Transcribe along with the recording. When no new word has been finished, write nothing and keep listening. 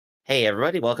Hey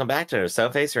everybody, welcome back to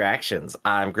Face Reactions.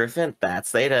 I'm Griffin, that's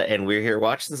Theta, and we're here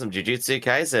watching some Jujutsu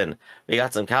Kaisen. We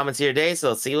got some comments here today, so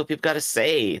let's see what people got to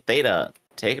say. Theta,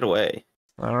 take it away.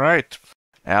 All right.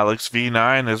 Alex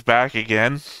V9 is back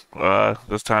again,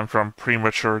 this time from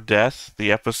Premature Death,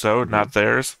 the episode, not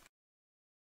theirs.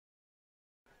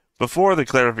 Before the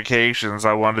clarifications,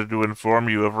 I wanted to inform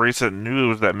you of recent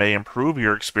news that may improve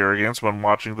your experience when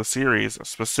watching the series,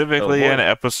 specifically an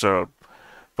episode.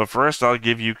 But first, I'll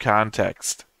give you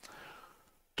context.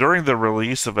 During the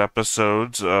release of the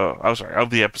episodes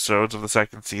of the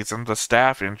second season, the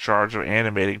staff in charge of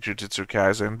animating Jujutsu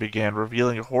Kaisen began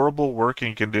revealing horrible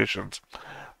working conditions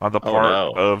on the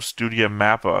part of Studio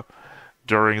Mappa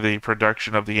during the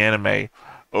production of the anime,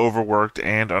 overworked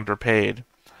and underpaid.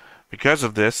 Because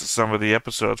of this, some of the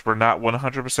episodes were not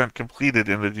 100% completed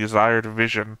in the desired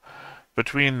vision,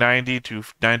 between 90 to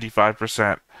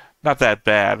 95%. Not that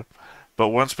bad, but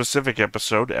one specific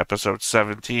episode, episode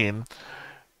 17,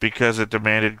 because it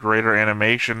demanded greater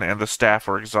animation and the staff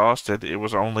were exhausted, it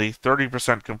was only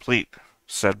 30% complete,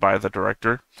 said by the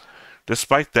director.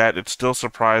 Despite that, it still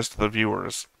surprised the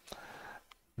viewers.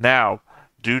 Now,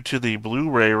 due to the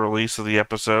Blu-ray release of the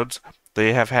episodes,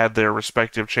 they have had their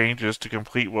respective changes to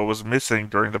complete what was missing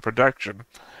during the production.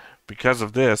 Because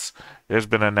of this, it has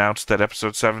been announced that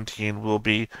episode 17 will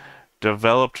be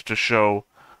developed to show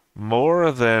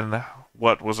more than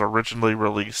what was originally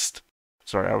released.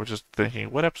 Sorry, I was just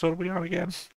thinking, what episode are we on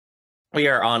again? We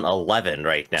are on 11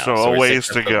 right now. So a ways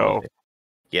to go.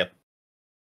 Yep.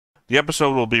 The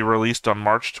episode will be released on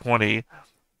March 20,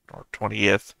 or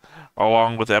 20th,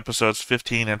 along with episodes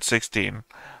 15 and 16.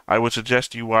 I would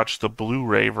suggest you watch the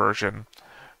Blu-ray version.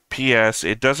 P.S.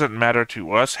 It doesn't matter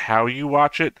to us how you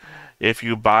watch it. If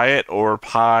you buy it or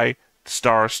pi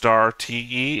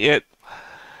 **TE it,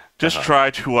 just try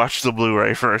to watch the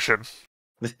Blu-ray version.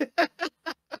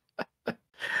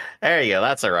 There you go.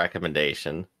 That's a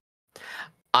recommendation.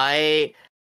 I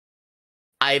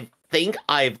think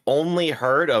I've only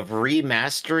heard of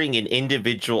remastering an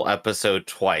individual episode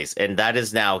twice, and that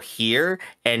is now here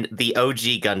and the OG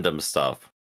Gundam stuff.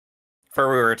 We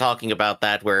were talking about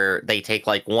that where they take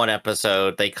like one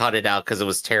episode, they cut it out because it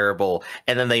was terrible,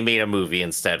 and then they made a movie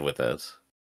instead with it.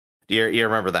 You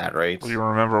remember that, right? You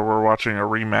remember we're watching a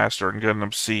remaster in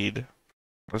Gundam Seed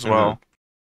as well.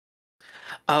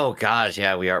 Oh gosh,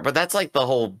 yeah, we are. But that's like the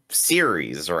whole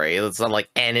series, right? It's not like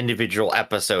an individual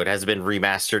episode has been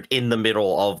remastered in the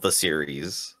middle of the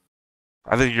series.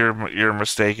 I think you're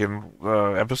mistaken.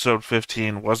 Episode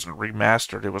 15 wasn't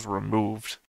remastered; it was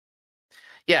removed.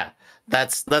 Yeah,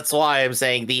 that's why I'm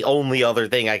saying the only other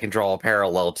thing I can draw a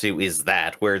parallel to is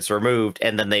that, where it's removed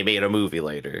and then they made a movie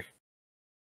later.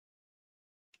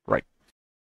 Right.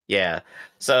 Yeah,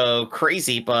 so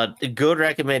crazy, but good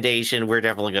recommendation. We're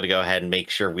definitely going to go ahead and make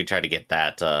sure we try to get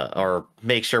that, or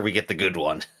make sure we get the good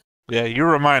one. Yeah, you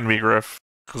remind me, Griff,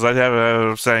 because I'd have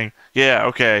a saying, yeah,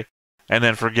 okay, and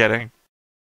then forgetting.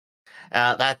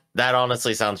 That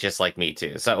honestly sounds just like me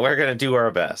too, so we're going to do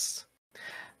our best.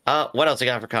 What else you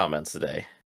got for comments today?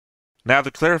 Now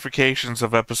the clarifications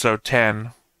of episode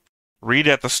 10. Read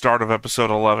at the start of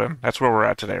episode 11. That's where we're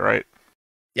at today, right?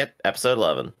 Yep, episode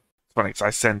 11. Funny, because I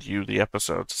send you the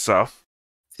episodes, so.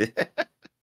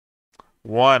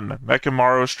 1.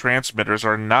 Mekamaru's transmitters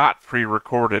are not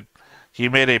pre-recorded. He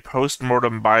made a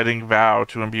post-mortem binding vow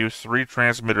to imbue 3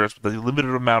 transmitters with a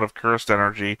limited amount of cursed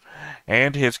energy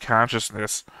and his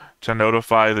consciousness to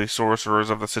notify the sorcerers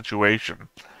of the situation.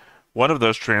 One of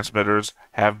those transmitters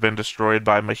have been destroyed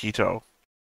by Mahito.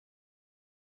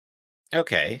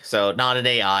 Okay, so not an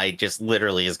AI, just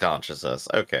literally his consciousness.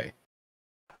 Okay.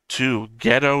 2.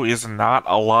 Geto is not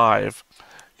alive.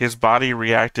 His body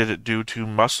reacted due to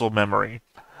muscle memory.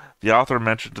 The author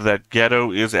mentioned that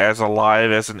Geto is as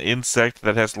alive as an insect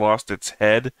that has lost its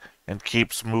head and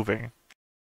keeps moving.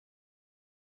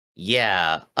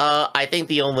 Yeah, I think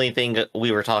the only thing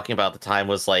we were talking about at the time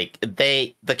was like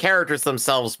the characters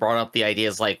themselves brought up the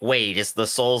ideas like, wait, is the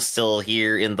soul still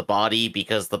here in the body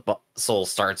because the soul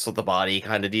starts with the body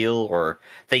kind of deal, or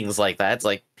things like that. It's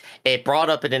like it brought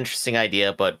up an interesting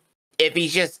idea, but if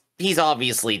he's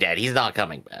obviously dead, he's not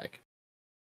coming back.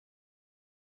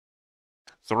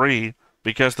 3.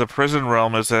 Because the prison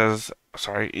realm is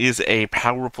a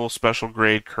powerful special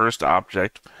grade cursed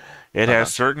object, it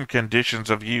has certain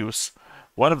conditions of use.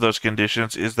 One of those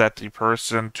conditions is that the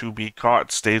person to be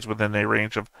caught stays within a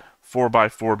range of 4 by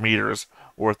 4 meters,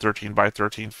 or 13 by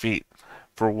 13 feet,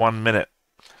 for 1 minute.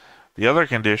 The other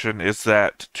condition is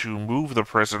that to move the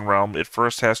prison realm, it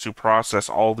first has to process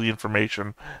all the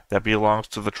information that belongs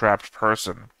to the trapped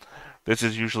person. This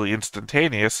is usually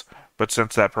instantaneous, but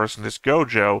since that person is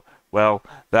Gojo, Well,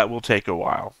 that will take a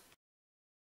while.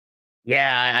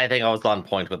 Yeah, I think I was on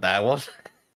point with that one.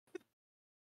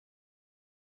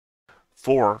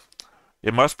 4.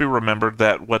 It must be remembered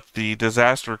that what the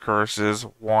disaster curses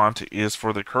want is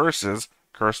for the cursed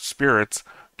spirits,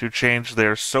 to change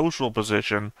their social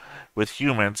position with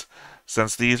humans,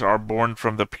 since these are born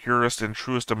from the purest and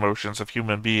truest emotions of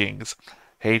human beings,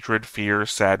 hatred, fear,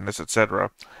 sadness, etc.,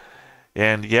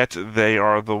 and yet they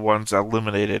are the ones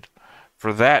eliminated.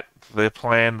 For that, the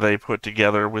plan they put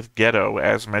together with Ghetto,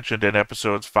 as mentioned in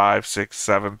episodes 5, 6,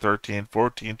 7, 13,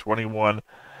 14, 21,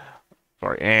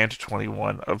 and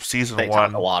 21 of season They 1,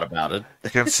 talk a lot about it.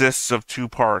 consists of 2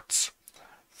 parts.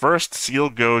 First, seal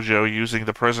Gojo using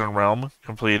the prison realm,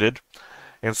 completed,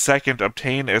 and second,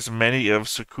 obtain as many of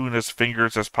Sukuna's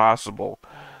fingers as possible.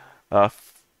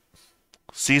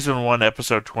 Season 1,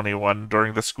 episode 21,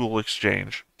 during the school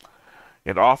exchange,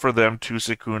 and offer them to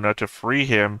Sukuna to free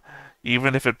him,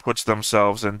 even if it puts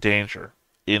themselves in danger.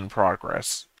 In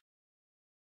progress.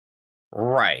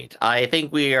 Right. I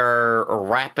think we are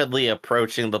rapidly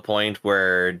approaching the point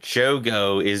where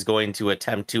Jogo is going to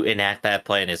attempt to enact that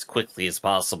plan as quickly as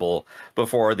possible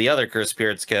before the other cursed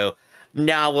spirits go,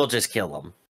 now we'll just kill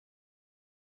him.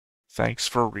 Thanks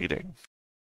for reading.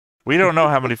 We don't know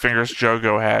how many fingers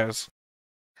Jogo has.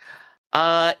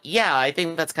 Yeah, I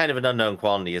think that's kind of an unknown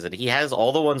quantity, isn't it? He has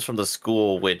all the ones from the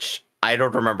school, which I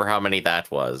don't remember how many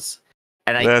that was.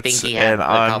 And I think That's he had an a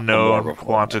couple more unknown before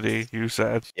quantity, that. you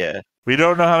said. Yeah. We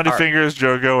don't know how many All right. fingers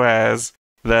Jogo has.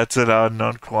 That's an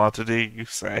unknown quantity, you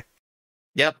say.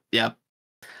 Yep.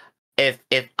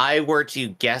 If I were to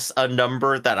guess a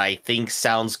number that I think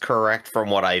sounds correct from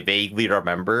what I vaguely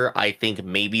remember, I think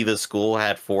maybe the school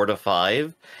had 4 to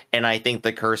 5, and I think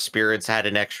the cursed spirits had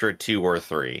an extra 2 or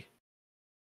 3.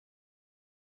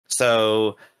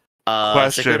 So,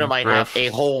 Question, Sukuna might Griff. have a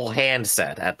whole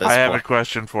handset at this I have point. a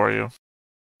question for you.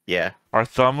 Yeah. Are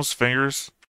thumbs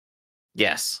fingers?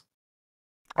 Yes.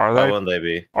 Are Why they? wouldn't they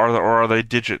be? Or are they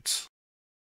digits?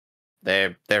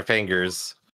 They're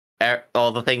fingers.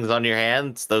 All the things on your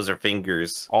hands, those are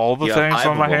fingers. All the You have things 5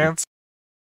 on my of them. hands?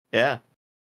 Yeah.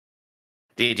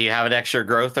 Do you have an extra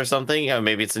growth or something? Oh,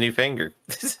 maybe it's a new finger.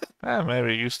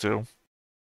 Maybe it used to.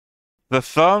 The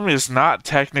thumb is not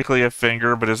technically a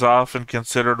finger, but is often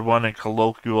considered one in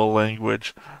colloquial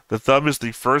language. The thumb is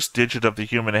the first digit of the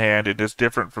human hand and is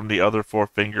different from the other 4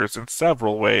 fingers in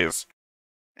several ways.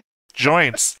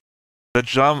 Joints. The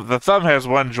thumb has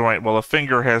 1 joint, while a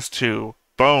finger has 2.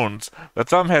 Bones. The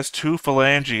thumb has 2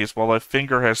 phalanges, while a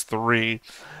finger has 3.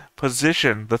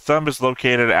 Position. The thumb is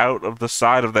located out of the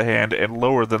side of the hand and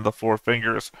lower than the 4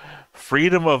 fingers.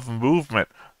 Freedom of movement.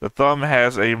 The thumb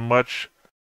has much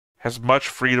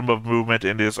freedom of movement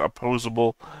and is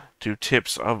opposable to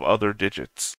tips of other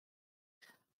digits.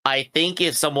 I think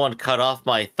if someone cut off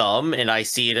my thumb and I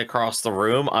see it across the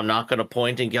room, I'm not going to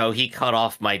point and go, he cut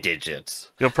off my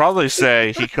digit. You'll probably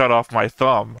say, he cut off my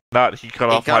thumb, not he cut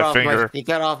off my finger. He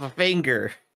cut off a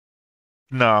finger.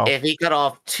 No. If he cut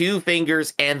off 2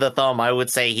 fingers and the thumb, I would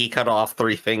say he cut off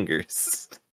 3 fingers.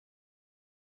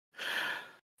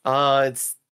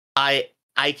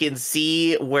 I can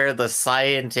see where the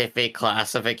scientific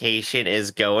classification is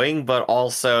going, but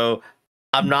also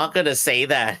I'm not going to say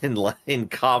that in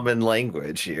common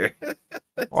language here.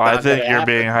 Well, I think you're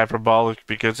being hyperbolic,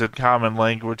 because in common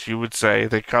language you would say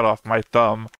they cut off my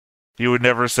thumb. You would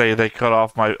never say they cut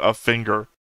off a finger.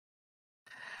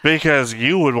 Because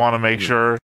you would want to make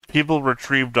sure people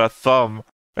retrieved a thumb,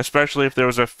 especially if there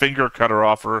was a finger cutter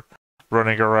offer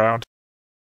running around.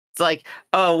 It's like,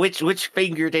 oh, which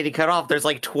finger did he cut off? There's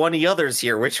like 20 others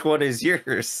here. Which one is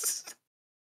yours?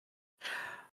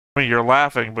 I mean, you're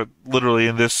laughing, but literally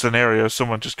in this scenario,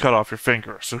 someone just cut off your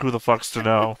finger. So who the fuck's to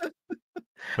know?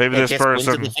 Maybe this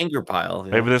person into the finger pile.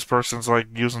 Maybe this person's like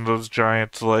using those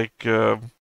giant, like, I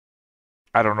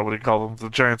don't know what you call them, the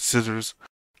giant scissors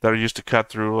that are used to cut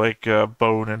through like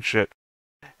bone and shit.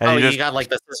 And you got like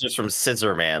the scissors from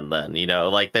Scissor Man, then,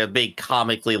 like the big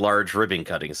comically large ribbon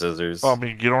cutting scissors. Well, I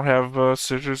mean, you don't have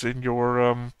scissors in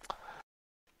your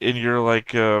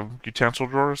like utensil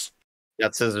drawers?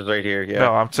 Got scissors right here. Yeah.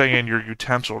 No, I'm saying in your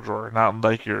utensil drawer, not in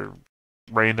like your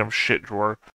random shit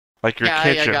drawer, like your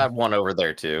kitchen. I got one over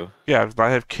there too. Yeah, I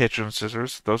have kitchen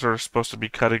scissors. Those are supposed to be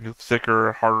cutting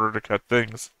thicker, harder to cut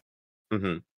things.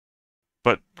 Mm-hmm.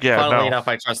 But yeah, funnily enough,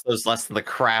 I trust those less than the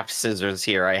craft scissors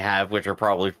here I have, which are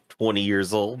probably 20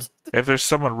 years old. If there's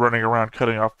someone running around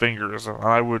cutting off fingers,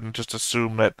 I wouldn't just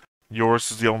assume that yours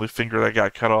is the only finger that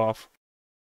got cut off.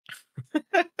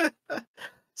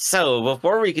 So,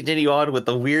 before we continue on with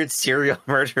the weird serial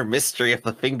murder mystery of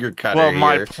the finger cutter, well,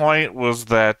 my point was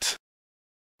that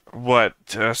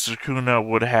Sukuna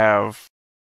would have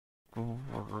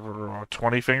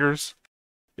 20 fingers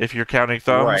if you're counting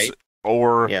thumbs, Right.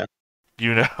 or Yeah.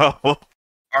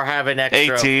 or have an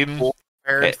extra 18, 4,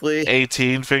 apparently.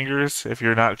 18 fingers if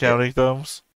you're not counting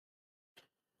thumbs.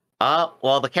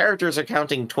 Well, the characters are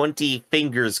counting 20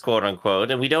 fingers, quote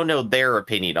unquote, and we don't know their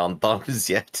opinion on thumbs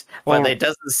yet. But it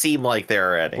doesn't seem like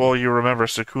there are any. Well, you remember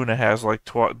Sukuna has like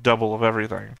double of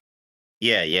everything.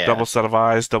 Yeah. Double set of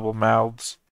eyes, double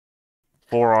mouths,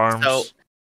 4 arms. So,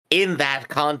 in that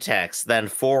context, then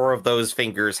 4 of those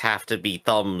fingers have to be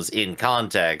thumbs in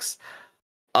context.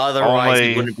 Otherwise,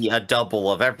 it wouldn't be a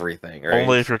double of everything, right?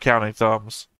 Only if you're counting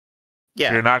thumbs. Yeah.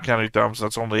 If you're not counting thumbs,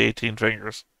 that's only 18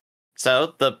 fingers.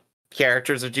 So, the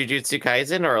characters of Jujutsu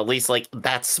Kaisen, or at least like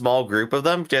that small group of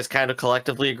them, just kind of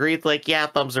collectively agreed, like, yeah,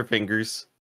 thumbs are fingers.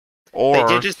 Or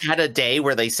they just had a day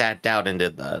where they sat down and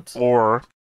did that. Or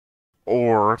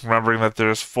remembering that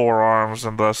there's 4 arms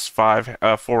and thus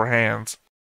 4 hands,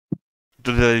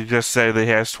 did they just say they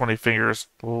has 20 fingers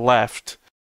left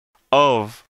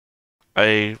of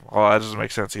a? Well, that doesn't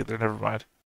make sense either. Never mind.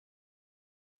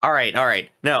 All right.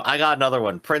 No, I got another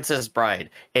one. Princess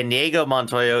Bride. Inigo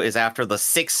Montoya is after the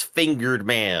 6-fingered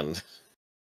man.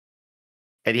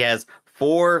 And he has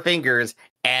 4 fingers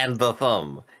and the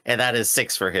thumb. And that is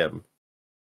 6 for him.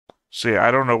 See, I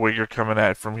don't know where you're coming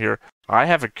at from here. I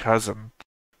have a cousin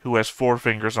who has 4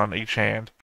 fingers on each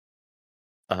hand.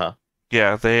 Uh-huh.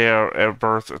 Yeah, they are at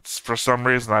birth. It's for some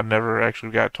reason I never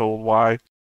actually got told why.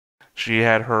 She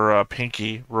had her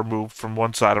pinky removed from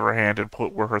one side of her hand and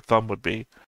put where her thumb would be.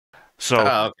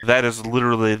 So that is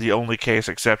literally the only case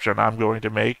exception I'm going to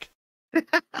make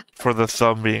for the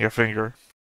thumb being a finger.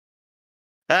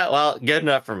 Well, good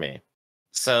enough for me.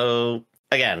 So,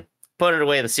 again, put it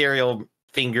away the serial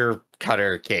finger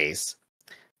cutter case.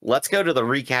 Let's go to the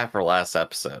recap for last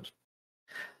episode.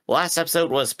 Last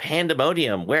episode was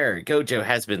Pandemonium, where Gojo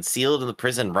has been sealed in the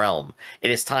prison realm.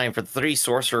 It is time for the 3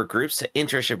 sorcerer groups to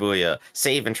enter Shibuya,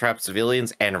 save entrapped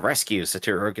civilians, and rescue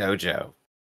Satoru Gojo.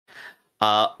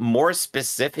 More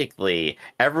specifically,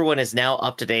 everyone is now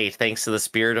up to date thanks to the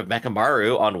spirit of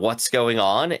Mekamaru on what's going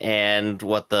on and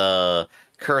what the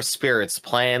cursed spirit's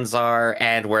plans are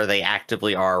and where they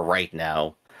actively are right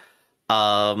now.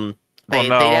 They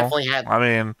definitely had. I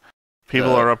mean,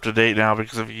 people are up to date now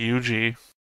because of Yuji.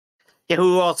 Yeah,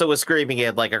 who also was screaming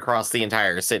it like across the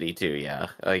entire city too. Yeah,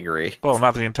 I agree. Well,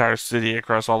 not the entire city,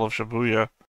 across all of Shibuya.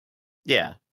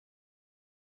 Yeah.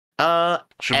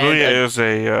 Shibuya is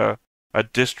a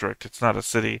district. It's not a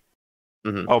city.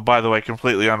 Mm-hmm. Oh, by the way,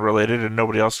 completely unrelated, and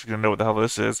nobody else is going to know what the hell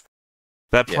this is.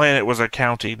 That planet was a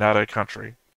county, not a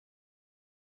country.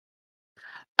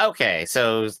 Okay,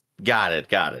 so got it.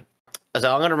 So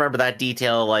I'm going to remember that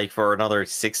detail like for another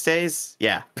 6 days.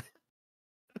 Yeah.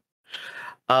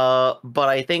 But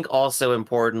I think also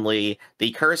importantly,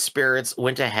 the cursed spirits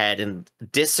went ahead and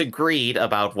disagreed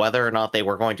about whether or not they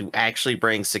were going to actually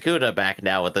bring Sukuna back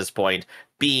now at this point,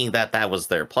 being that that was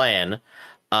their plan.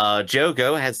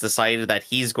 Jogo has decided that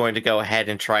he's going to go ahead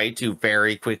and try to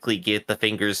very quickly get the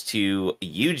fingers to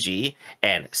Yuji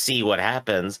and see what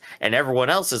happens. And everyone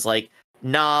else is like,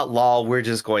 nah, lol, we're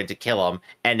just going to kill him.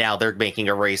 And now they're making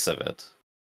a race of it.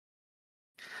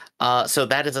 So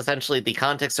that is essentially the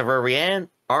context of where we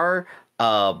are.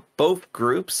 Both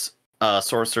groups,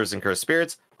 sorcerers and cursed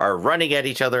spirits, are running at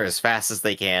each other as fast as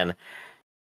they can.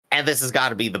 And this has got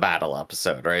to be the battle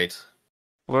episode, right?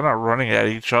 Well, they're not running at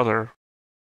each other.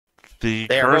 They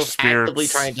are both actively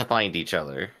trying to find each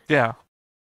other. Yeah.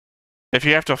 If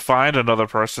you have to find another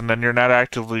person, then you're not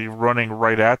actively running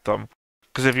right at them.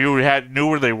 Because if you knew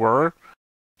where they were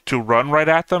to run right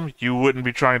at them, you wouldn't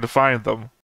be trying to find them.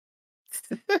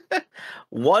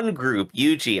 One group,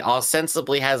 Yuji,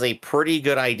 ostensibly has a pretty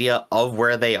good idea of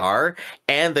where they are,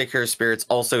 and the cursed spirits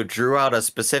also drew out a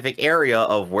specific area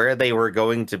of where they were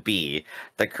going to be.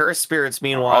 The cursed spirits,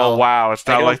 meanwhile, oh wow, it's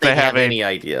not like they have any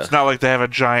idea. It's not like they have a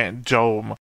giant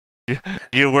dome.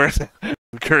 You were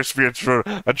the cursed spirits for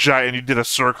a giant. You did a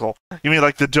circle. You mean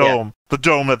like the dome, the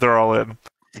dome that they're all in?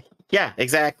 Yeah,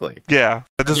 exactly. Yeah,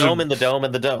 the dome and the dome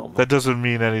and the dome. That doesn't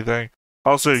mean anything.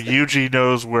 Also, Yuji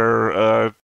knows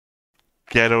where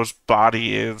Geto's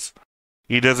body is.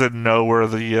 He doesn't know where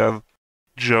the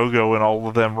Jogo and all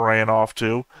of them ran off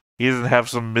to. He doesn't have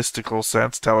some mystical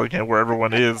sense telling him where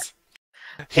everyone is.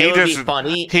 He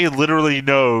literally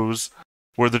knows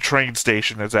where the train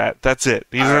station is at. That's it.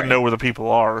 He doesn't know where the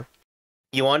people are.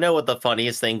 You want to know what the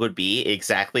funniest thing would be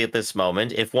exactly at this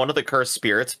moment? If one of the cursed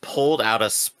spirits pulled out a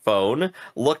phone,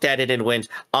 looked at it, and went,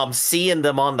 I'm seeing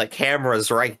them on the cameras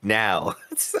right now.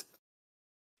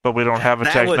 But we don't have a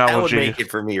technology. That would make it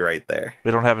for me right there.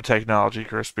 We don't have a technology,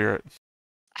 cursed spirit.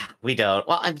 We don't.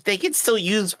 Well, they can still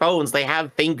use phones. They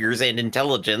have fingers and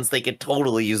intelligence. They could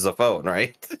totally use a phone,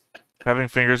 right? Having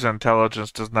fingers and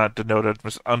intelligence does not denote a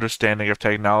misunderstanding of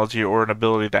technology or an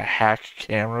ability to hack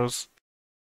cameras.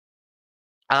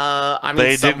 I mean,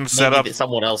 They didn't set up.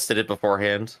 Someone else did it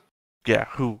beforehand. Yeah,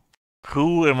 who?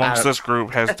 Who amongst this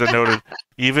group has denoted,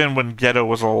 even when Geto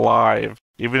was alive,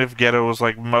 even if Geto was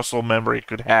like muscle memory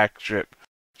could hack shit,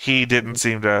 he didn't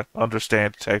seem to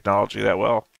understand technology that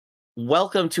well.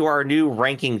 Welcome to our new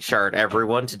ranking chart,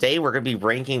 everyone. Today we're going to be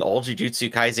ranking all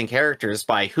Jujutsu Kaisen characters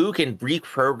by who can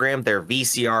reprogram their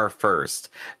VCR first.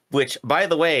 Which, by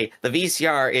the way, the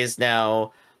VCR is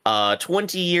now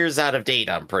 20 years out of date,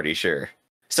 I'm pretty sure.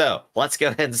 So, let's go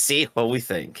ahead and see what we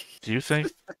think. Do you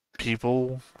think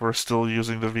people were still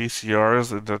using the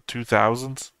VCRs in the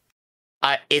 2000s?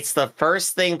 It's the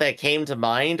first thing that came to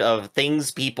mind of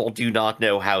things people do not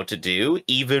know how to do,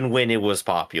 even when it was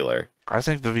popular. I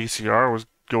think the VCR was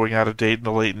going out of date in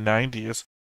the late 90s.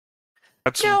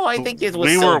 No, I think it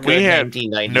was still good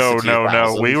 1990s to 2000s.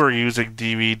 No. We were using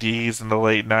DVDs in the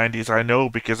late 90s. I know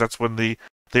because that's when they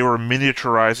were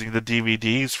miniaturizing the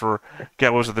DVDs for,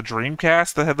 was it the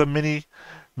Dreamcast that had the mini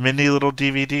little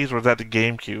DVDs, or was that the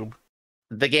GameCube?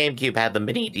 The GameCube had the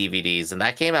mini DVDs, and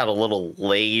that came out a little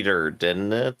later,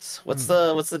 didn't it? What's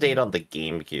the date on the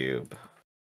GameCube?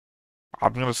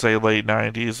 I'm gonna say late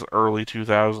 90s, early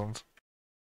 2000s.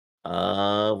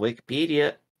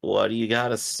 Wikipedia, what do you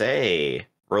gotta say?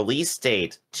 Release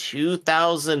date,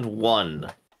 2001.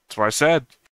 That's what I said.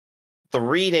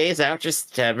 3 days after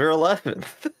September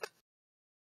 11th.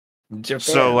 Japan.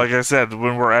 So, like I said,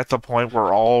 when we're at the point where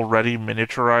we're already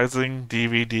miniaturizing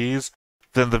DVDs,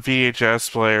 then the VHS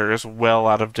player is well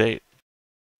out of date.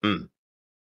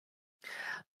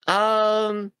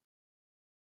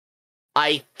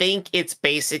 I think it's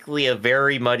basically a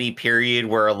very muddy period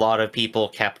where a lot of people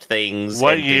kept things.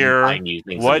 What year did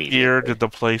the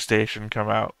PlayStation come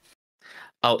out?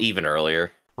 Oh, even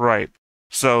earlier. Right.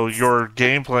 So your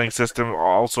game playing system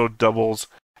also doubles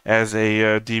as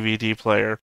a DVD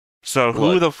player. So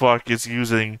who the fuck is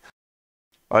using...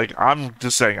 Like, I'm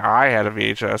just saying I had a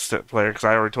VHS player because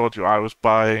I already told you I was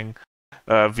buying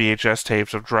VHS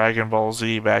tapes of Dragon Ball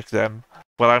Z back then.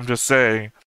 But I'm just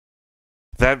saying...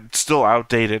 That's still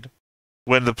outdated.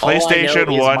 When the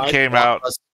PlayStation 1 came out,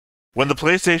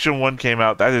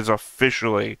 that is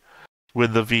officially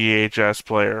when the VHS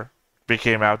player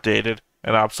became outdated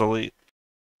and obsolete.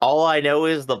 All I know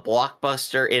is the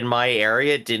Blockbuster in my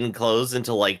area didn't close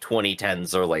until like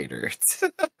 2010s or later.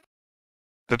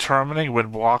 Determining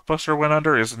when Blockbuster went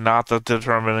under is not the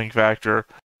determining factor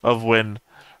of when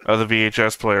the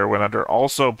VHS player went under.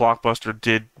 Also, Blockbuster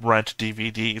did rent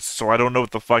DVDs, so I don't know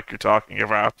what the fuck you're talking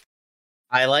about.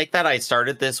 I like that I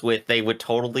started this with they would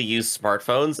totally use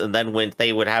smartphones, and then when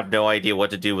they would have no idea what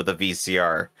to do with a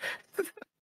VCR.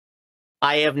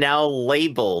 I have now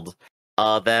labeled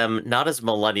them not as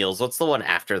millennials. What's the one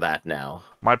after that now?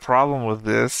 My problem with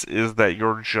this is that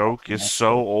your joke is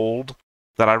so old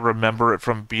that I remember it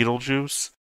from Beetlejuice.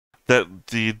 That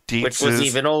the Deets Which was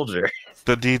even older.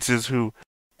 The Deets is who,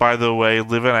 by the way,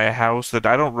 live in a house that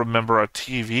I don't remember a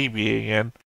TV being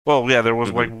in. Well, yeah, there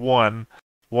was like one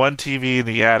TV in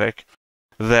the attic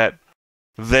that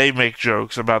they make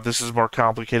jokes about. This is more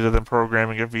complicated than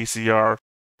programming a VCR.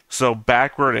 So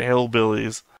backward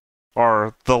hillbillies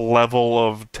are the level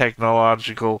of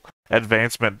technological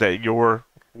advancement that you're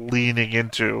leaning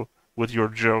into with your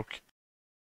joke.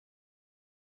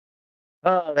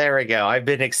 Oh, there we go. I've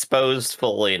been exposed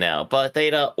fully now. But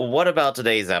Theta, what about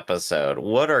today's episode?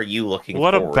 What are you looking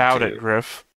forward to? What about it,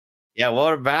 Griff? Yeah,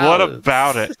 what about it?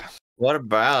 What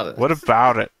about it? What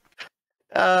about it?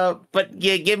 But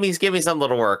yeah, give me something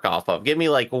to work off of. Give me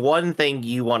like one thing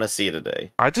you want to see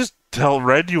today. I just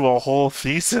read you a whole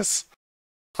thesis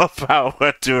about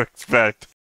what to expect.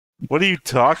 What are you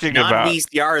talking about? Not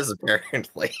VCRs,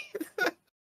 apparently.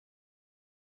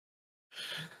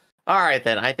 Alright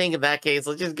then, I think in that case,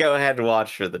 let's just go ahead and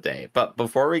watch for the day. But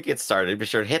before we get started, be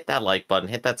sure to hit that like button,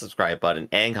 hit that subscribe button,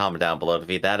 and comment down below to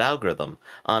feed that algorithm.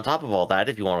 On top of all that,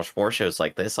 if you want to watch more shows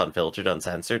like this, unfiltered,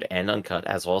 uncensored, and uncut,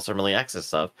 as well as some early access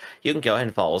stuff, you can go ahead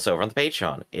and follow us over on the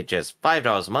Patreon. It's just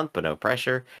 $5 a month, but no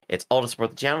pressure. It's all to support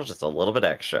the channel, just a little bit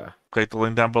extra. Click the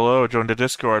link down below, join the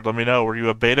Discord, let me know, were you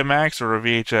a Betamax or a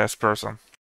VHS person?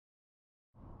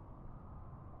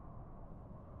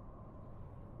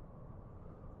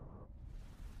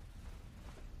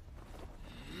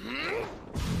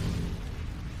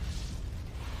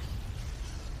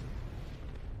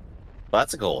 Well,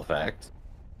 that's a cool effect.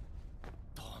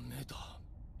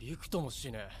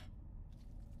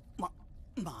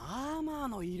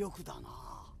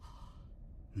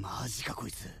 マジかこ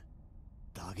いつ。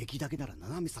打撃だけなら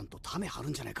七海さんとタメ張る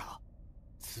んじゃねえか。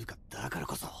つうかだから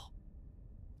こそ。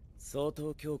相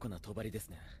当強固な帳です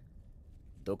ね。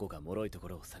どこか脆いとこ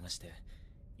ろを探して、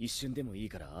一瞬でもいい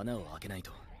から穴を開けない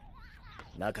と。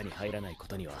中に入らないこ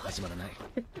とには始まらない。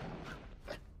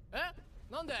え？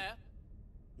なんで？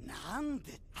なん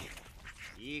でって。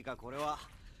いいかこれは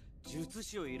術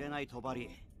師を入れない帳。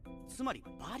つまり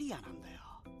バリアなんだよ。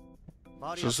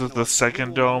So is it the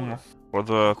second dome or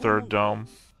the third dome?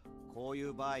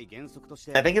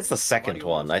 I think it's the second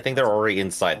one. I think they're already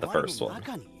inside the first one.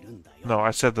 No,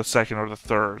 I said the second or the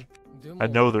third. I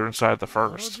know they're inside the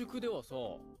first.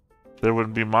 There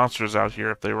wouldn't be monsters out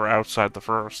here if they were outside the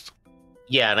first.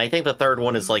 Yeah, and I think the third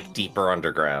one is like deeper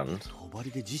underground.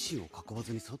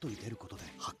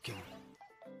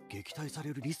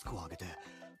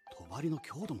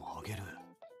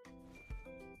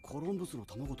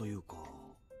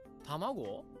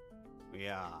 Tamago? い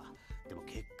やでも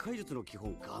結界術の基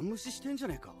本ガン無視してんじゃ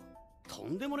ねえか。と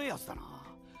んでもねえやつだな。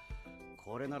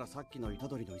これならさっきの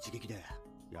虎杖の一撃で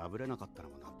破れなかったの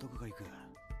も納得がいく。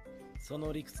そ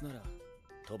の理屈なら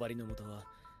帳の元は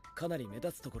かなり目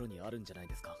立つところにあるんじゃない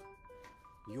ですか。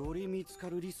より見つか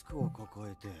るリスクを抱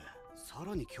えてさ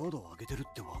らに強度を上げてる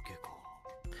ってわけか。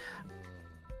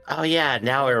Oh yeah,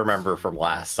 now I remember from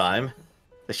last time.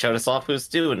 They showed us off who's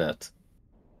doing it.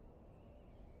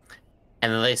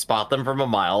 And then they spot them from a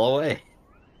mile away.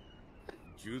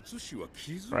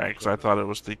 Right, because I thought it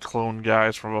was the clone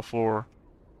guys from before.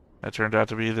 That turned out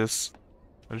to be this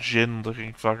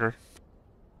Jin-looking fucker.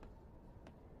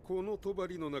 And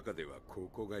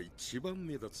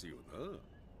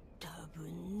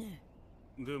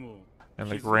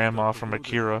the grandma from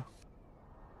Akira.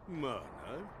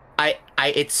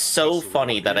 It's so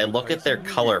funny that I look at their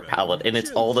color palette and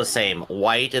it's all the same,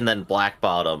 white and then black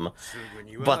bottom,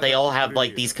 but they all have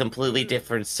like these completely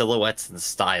different silhouettes and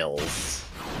styles.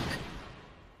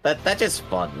 That's just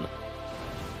fun.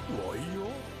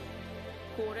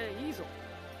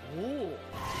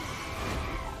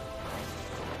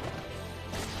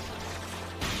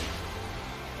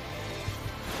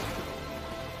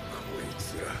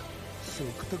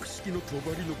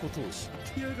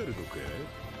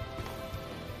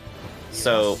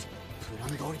 So,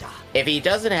 if he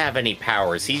doesn't have any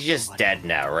powers, he's just dead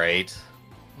now, right?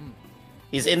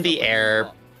 He's in the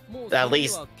air, at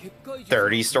least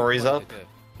 30 stories up.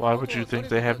 Why would you think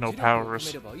they have no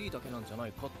powers?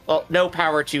 Well, no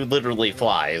power to literally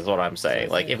fly is what I'm saying.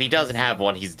 Like, if he doesn't have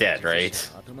one, he's dead, right?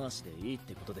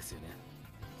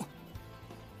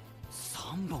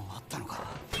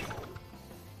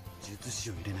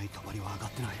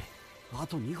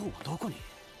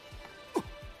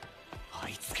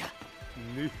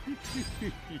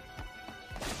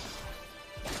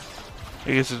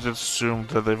 I guess it's assumed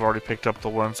that they've already picked up the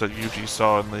ones that Yuji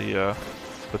saw in the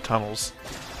tunnels.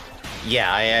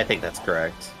 Yeah, I think that's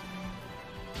correct.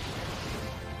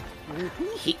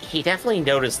 He definitely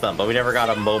noticed them, but we never got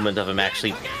a moment of him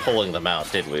actually pulling them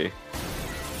out, did we?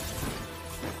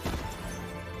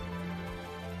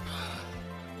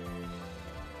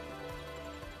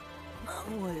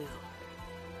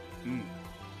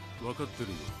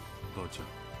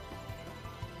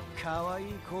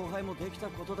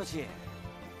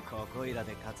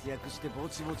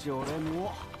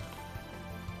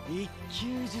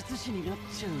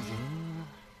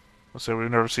 So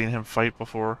we've never seen him fight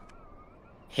before.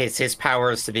 His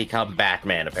power is to become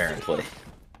Batman, apparently.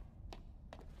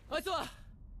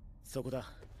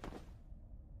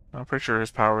 I'm pretty sure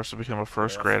his power is to become a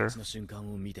first grader.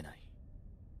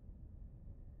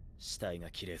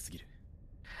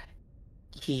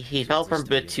 He fell from a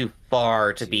bit too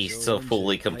far to be so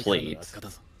fully complete.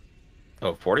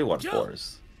 Oh, 41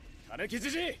 floors.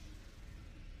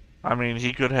 I mean,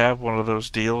 he could have one of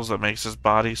those deals that makes his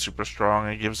body super strong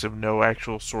and gives him no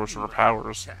actual sorcerer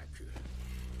powers.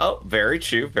 Oh, very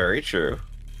true, very true.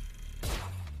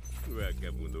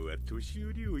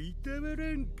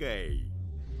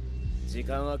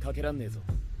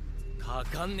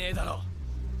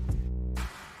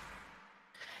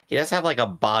 He does have like a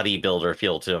bodybuilder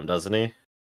feel to him, doesn't he?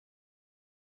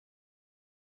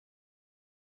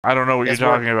 I don't know what you're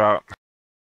talking about.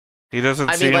 He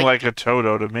doesn't seem like a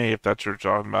Toto to me, if that's what you're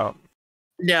talking about.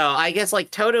 No, I guess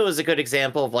like Toto is a good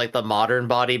example of like the modern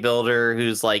bodybuilder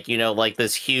who's like, you know, like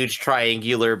this huge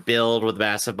triangular build with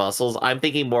massive muscles. I'm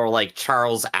thinking more like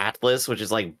Charles Atlas, which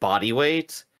is like body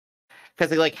weight. Because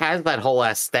he like has that whole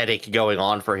aesthetic going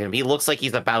on for him. He looks like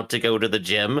he's about to go to the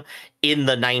gym in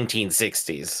the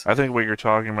 1960s. I think what you're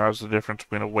talking about is the difference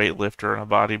between a weightlifter and a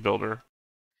bodybuilder.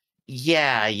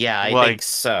 Yeah, I think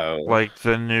so. Like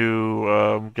the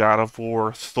new God of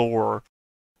War Thor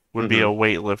would be a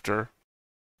weightlifter,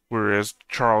 whereas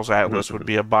Charles Atlas would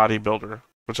be a bodybuilder.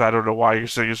 Which I don't know why you're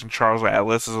still using Charles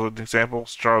Atlas as an example.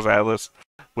 Charles Atlas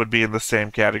would be in the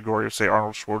same category of, say,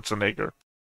 Arnold Schwarzenegger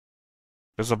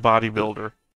as a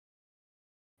bodybuilder.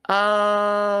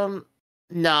 Not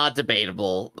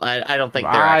debatable. I don't think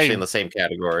they're actually in the same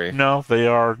category. No, they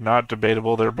are not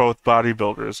debatable. They're both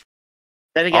bodybuilders.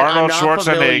 Then again, Arnold I'm not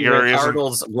familiar Schwarzenegger with is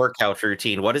Arnold's workout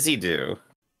routine. What does he do?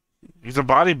 He's a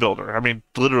bodybuilder. I mean,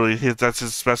 literally, that's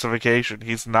his specification.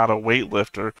 He's not a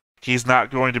weightlifter. He's not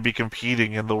going to be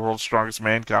competing in the World's Strongest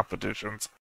Man competitions.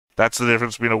 That's the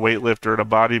difference between a weightlifter and a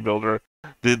bodybuilder.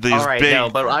 These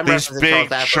big,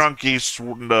 chunky,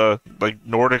 like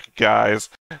Nordic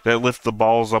guys that lift the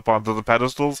balls up onto the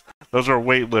pedestals, those are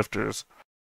weightlifters.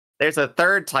 There's a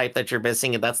third type that you're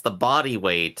missing, and that's the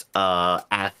bodyweight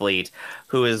athlete,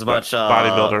 who is much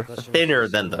bodybuilder. Thinner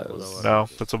than those. No,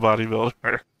 that's a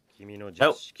bodybuilder.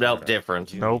 Nope,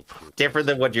 different. Nope. Different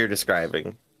than what you're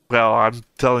describing. Well, I'm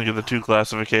telling you the two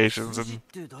classifications, and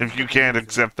if you can't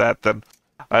accept that, then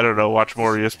I don't know, watch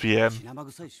more ESPN.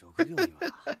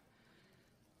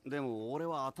 でも俺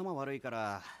は頭悪いか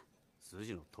ら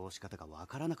筋の通し方がわ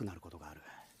からなくなることがある。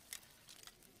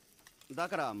だ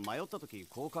から迷った時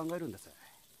こう考えるんです。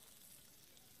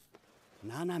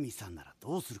七海さんなら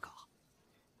どうするか。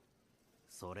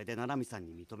それで七海さん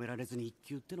に認められずに一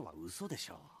級ってのは嘘で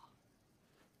しょ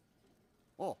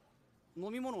う。お、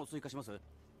飲み物を追加します。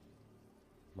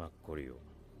マッコリを。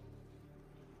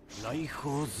来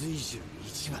訪随従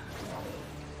一番。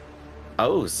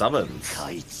Oh,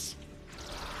 summons.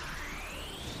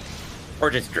 Or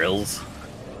just drills.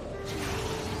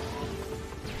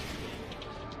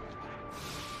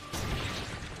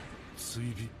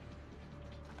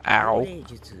 Ow.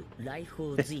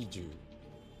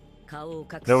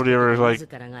 Nobody ever, like,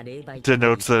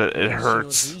 denotes that it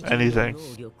hurts anything.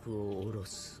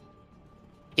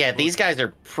 Yeah, these guys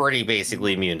are pretty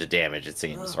basically immune to damage, it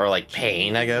seems. Or, like,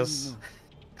 pain, I guess.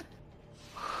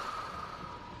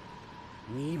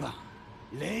 2番、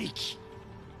レイキ。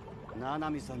七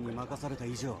海さんに任された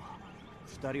以上、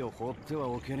2人を放っては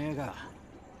おけねえが、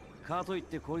かといっ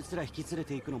てこいつら引き連れ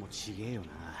ていくのもちげえよな。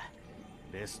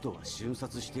ベストは瞬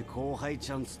殺して後輩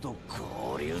チャンスと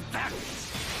合流だ。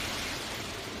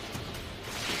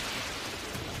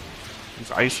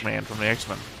He's Iceman from the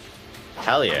X-Men.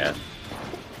 Hell yeah.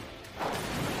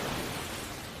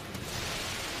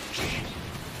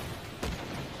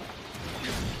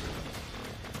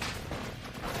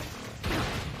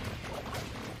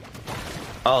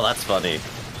 Oh, that's funny.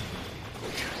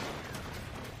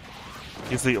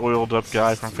 He's the oiled up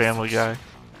guy from Family Guy.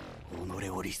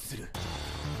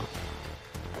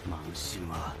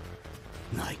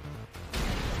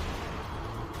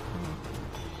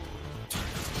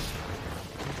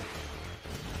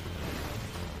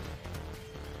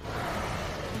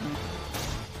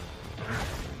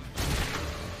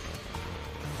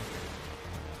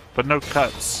 But no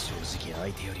cuts.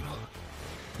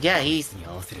 Yeah,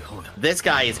 this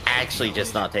guy is actually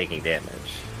just not taking damage.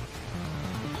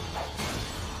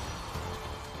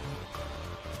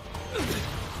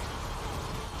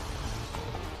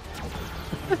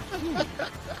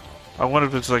 I wonder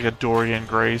if it's like a Dorian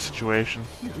Gray situation.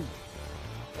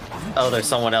 Oh, there's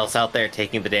someone else out there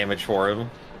taking the damage for him.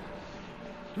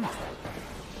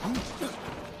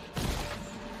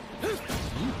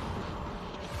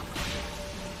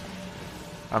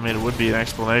 I mean, it would be an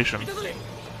explanation.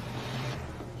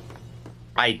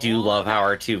 I do love how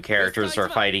our two characters are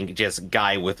fighting just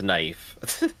guy with knife.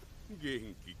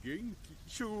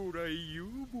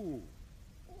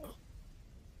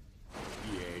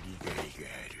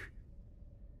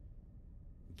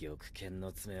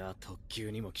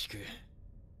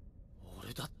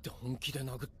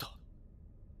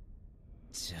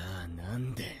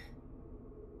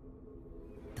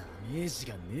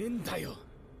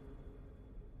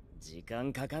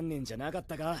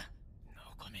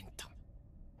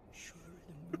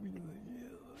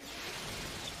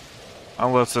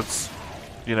 Unless it's,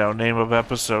 you know, name of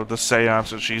episode, the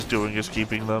seance that she's doing is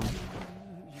keeping them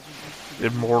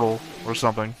immortal or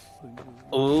something.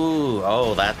 Ooh,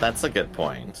 oh, that's a good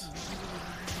point.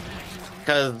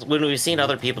 Because when we've seen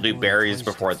other people do berries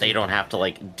before, they don't have to,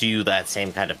 like, do that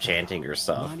same kind of chanting or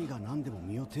stuff.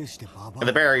 And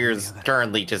the barrier's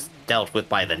currently just dealt with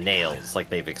by the nails, like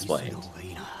they've explained.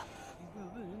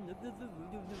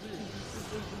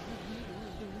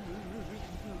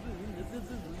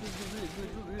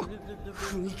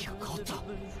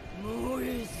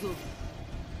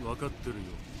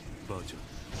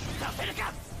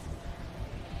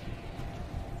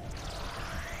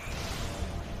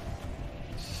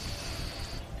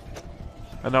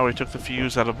 I know he took the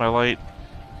fuse out of my light.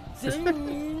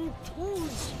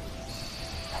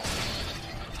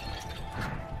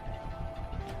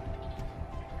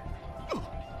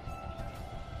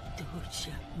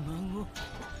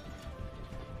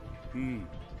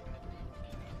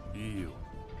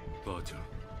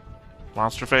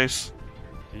 Monster face.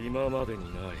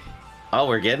 Oh,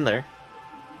 we're getting there.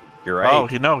 You're right. Oh,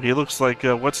 he looks like,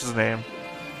 what's his name?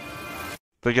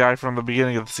 The guy from the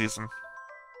beginning of the season.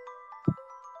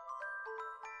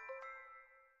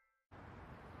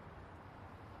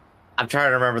 I'm trying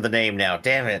to remember the name now.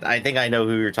 Damn it. I think I know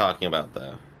who you're talking about,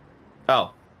 though.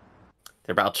 Oh.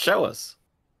 They're about to show us.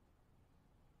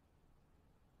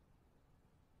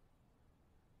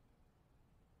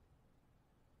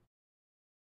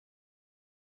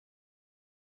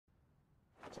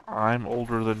 I'm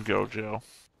older than Gojo.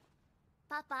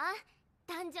 Papa,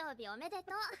 誕生日おめでと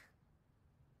う。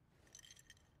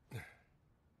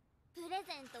プレ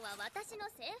ゼントは私の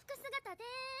制服姿で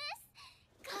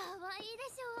す。かわいいで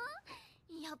し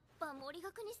ょ。やっぱ森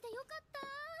学にしてよかっ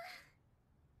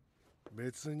た。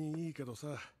別にいいけどさ、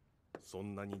そ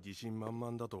んなに自信満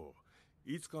々だと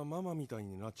いつかママみたい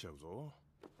になっちゃうぞ。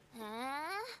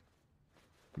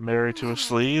Married to a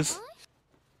sleaze?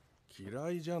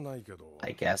 嫌いじゃないけど。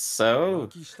I guess so. 浮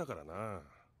気したからな。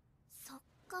そっ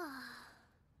か。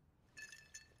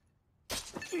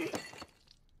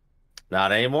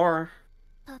Not anymore.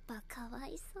 パパかわ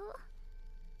いそう。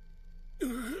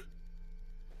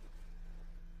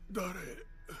誰？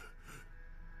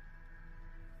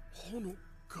ほの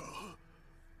か。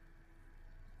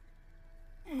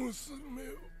娘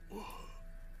を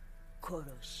殺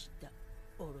した。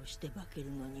殺して化け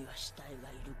るのには死体が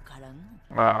いるから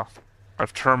Wow. な。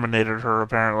I've terminated her,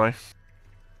 apparently.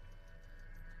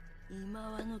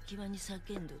 今はの際に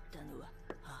叫んどったのは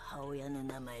母親の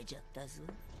名前じゃったぞ。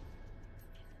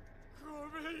ご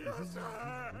めんなさい。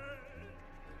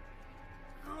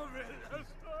ごめんなさ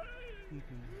い。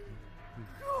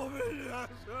ごめんなさ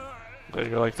い。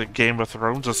You're like the Game of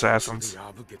Thrones assassins.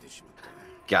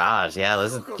 Gosh, yeah,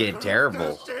 this is getting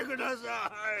terrible.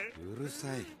 うるさ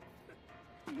い。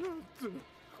なんてこんな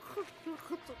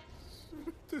ことする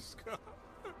んですか。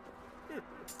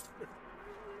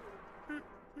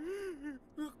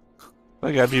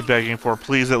Like I'd be begging for,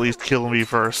 please at least kill me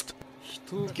first.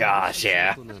 Gosh,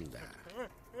 yeah.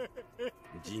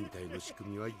 人体の仕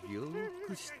組みはよ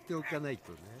く知っておかない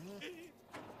とね。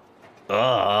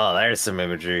Oh, there's some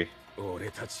imagery.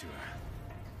 俺たちは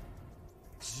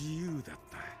自由だっ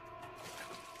た。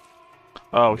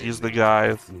Oh, he's the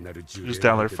guy who's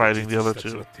down there fighting the other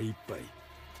two. He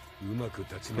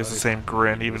has the same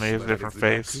grin, even though he has a different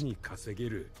face.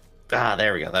 Ah,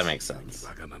 there we go. That makes sense.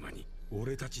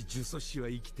 俺たち呪詛師は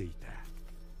生きていた。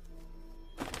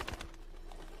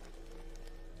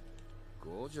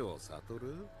五条悟？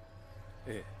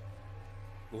ええ、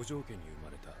五条家に生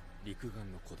まれた陸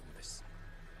眼の子供です。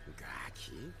ガ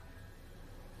キ？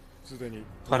すでに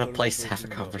What a place to have a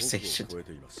conversation.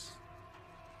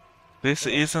 This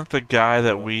isn't the guy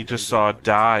that we just saw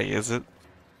die, is it?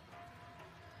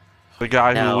 The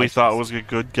guy who we thought was a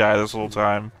good guy this whole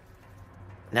time.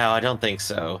 No, I don't think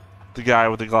so. The guy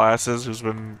with the glasses who's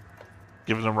been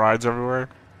giving them rides everywhere?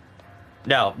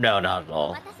 No, not at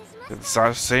all. It's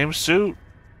the same suit.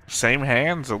 Same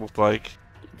hands, it looked like.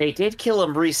 They did kill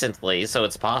him recently, so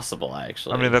it's possible,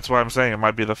 actually. I mean, that's why I'm saying it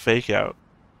might be the fake out.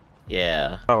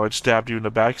 Yeah. Oh, it stabbed you in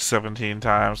the back 17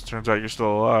 times. Turns out you're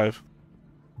still alive.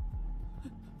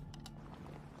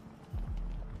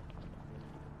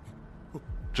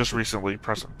 Just recently,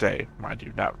 present day, mind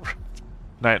you, not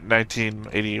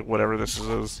 1980, whatever this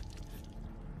is.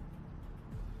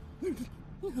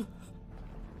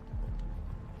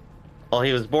 Well,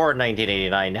 he was born in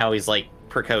 1989, now he's like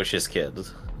precocious kid.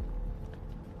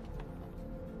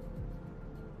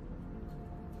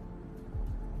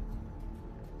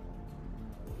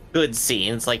 Good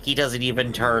scenes, like he doesn't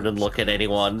even turn and look at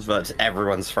anyone, but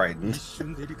everyone's frightened.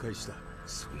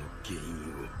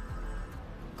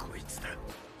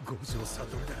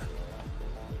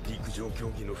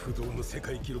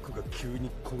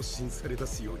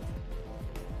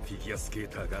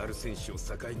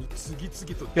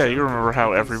 Yeah, you remember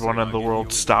how everyone in the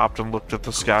world stopped and looked at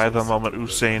the sky the moment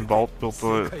Usain Bolt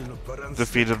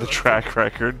defeated the track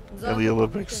record in the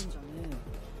Olympics.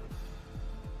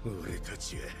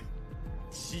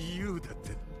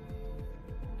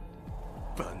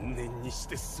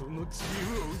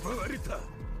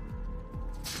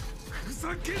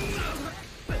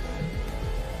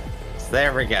 So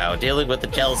there we go, dealing with the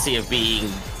jealousy of being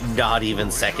not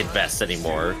even second best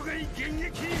anymore.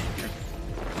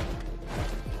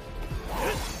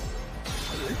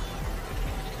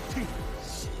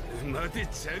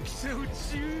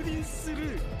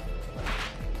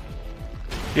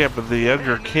 Yeah, but the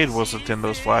younger kid wasn't in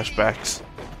those flashbacks.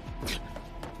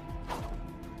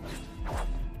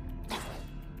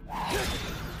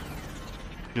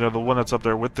 You know, the one that's up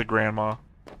there with the grandma.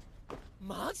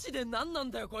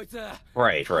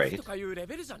 Right, right.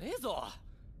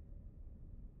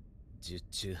 十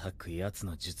中八九奴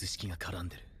の術式が絡ん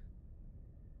でる。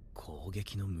攻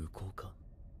撃の無効化。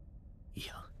い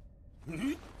や。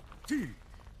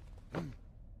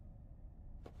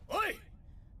おい、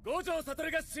五条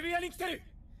悟が渋谷に来てる。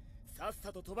さっ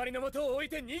さと帳の元を置い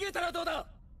て逃げたらどうだ。は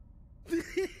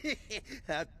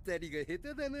ったりが下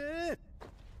手だな。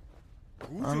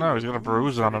 Oh no, he's got a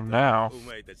bruise on him now.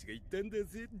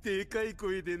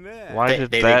 Why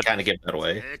did they that? kind of give that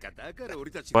away.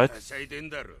 What?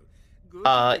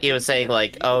 He was saying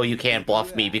like, "Oh, you can't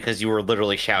bluff me because you were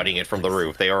literally shouting it from the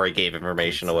roof." They already gave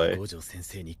information away.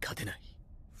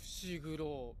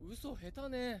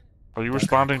 Are you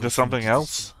responding to something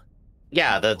else?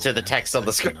 Yeah, to the text on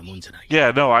the screen.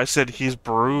 Yeah, no, I said he's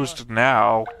bruised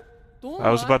now. I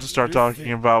was about to start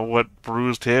talking about what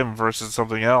bruised him versus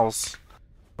something else.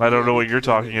 I don't know what you're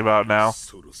talking about now.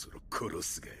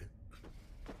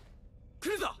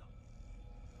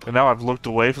 And now I've looked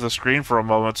away from the screen for a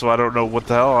moment, so I don't know what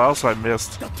the hell else I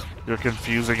missed. Your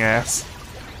confusing ass.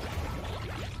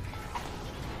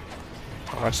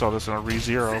 Oh, I saw this in a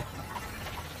ReZero.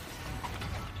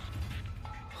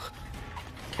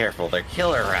 Careful, they're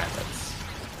killer rabbits.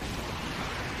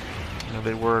 And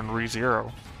they were in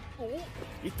ReZero.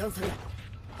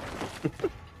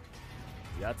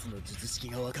 奴の術式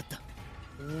が分かった。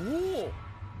おお。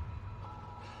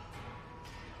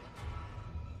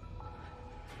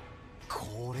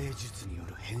高齢術によ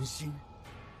る変身。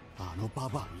あのバ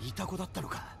バアいた子だったの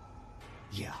か。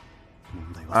いや、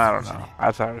問題は I don't know.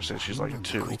 I thought it said she's like a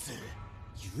 2. こいつ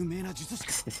有名な術師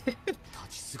か。立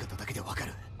ち姿だけでわか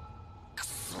る。ク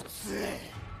ソ強え。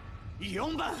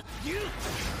4番ユー。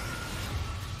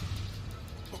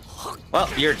Well,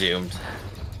 you're doomed.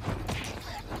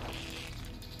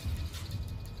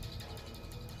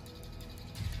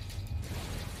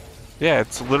 Yeah,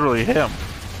 it's literally him.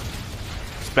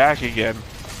 It's back again.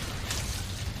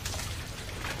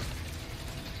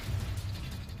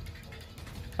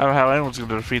 I don't know how anyone's going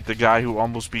to defeat the guy who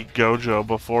almost beat Gojo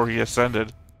before he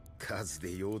ascended.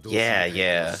 Yeah,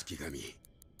 yeah.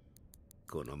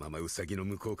 このままウサギの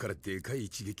向こうからでかい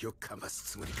一撃をかま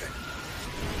すつもりか。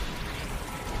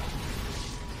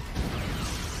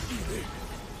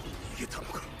逃げたの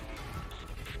か。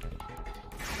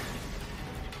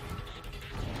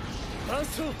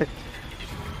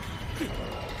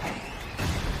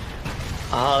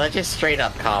 Oh, that's just straight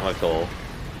up comical.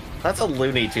 That's a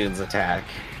Looney Tunes attack.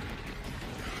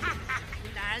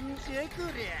 なんじゃ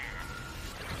こりゃ。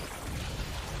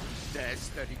出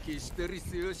したり消したり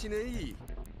せよしない。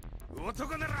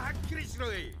男ならはっきりし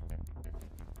ろい。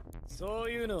そう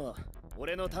いうのは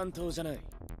俺の担当じゃない。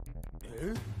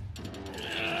え？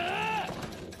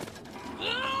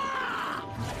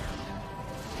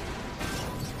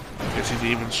 I guess he's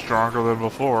even stronger than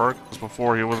before, because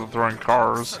before he wasn't throwing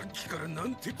cars.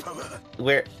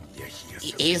 Where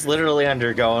he's literally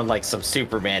undergoing like some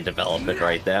Superman development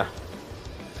right now.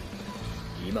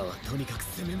 今はとにかく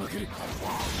攻めまくる。こ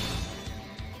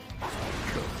っ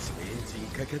ちのエン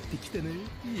ジンかかってきたね。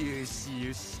よし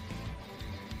よし。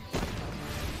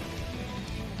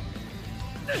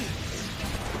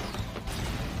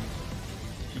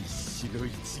必死の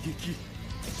一撃。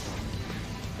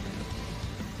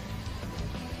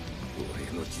 俺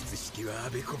の術式はあ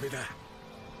べこべだ。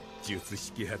術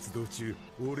式発動中、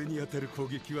俺に当たる攻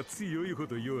撃は強いほ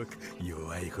ど弱く、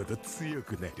弱いほど強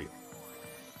くなる。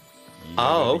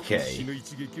Oh, okay. 必死の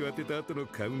一撃を当てた後の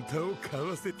カウンターをか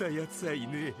わせたやつはい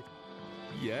ね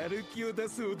え。やる気を出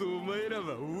すほどお前ら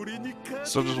は俺に勝てねえんだよ。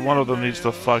 So just one of them needs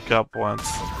to fuck up once.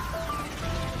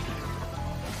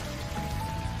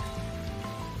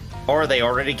 Or they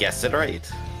already guessed it right.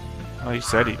 Well, he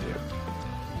said he did.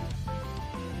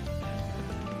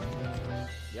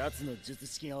 奴の術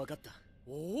式が分かった。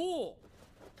おお。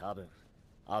多分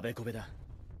あべこべだ。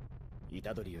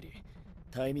虎杖より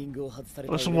タイミングを外され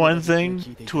た。 It's one thing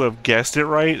to have guessed it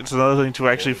right, it's another thing to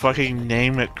actually fucking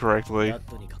name it correctly.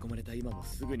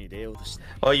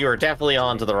 Well, you were definitely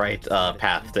on to the right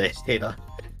path, Data.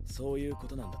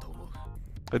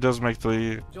 It does make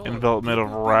the envelopment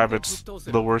of rabbits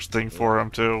the worst thing for him,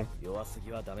 too.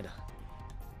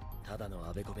 ただの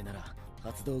あべこべなら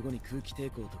発動後に空気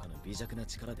抵抗とかの微弱な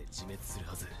力で自滅する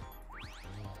はず。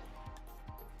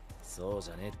そうじ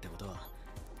ゃねえってことは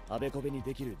あべこべに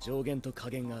できる上限と下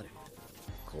限がある。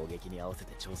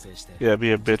Yeah,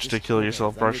 be a bitch to kill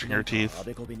yourself brushing your teeth.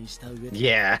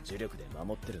 Yeah.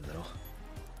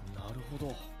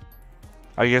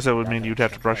 I guess that would mean you'd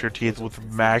have to brush your teeth with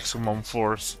maximum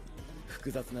force.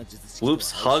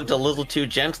 Whoops, hugged a little too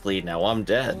gently, now I'm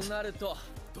dead.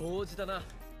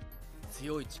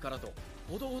 強い力と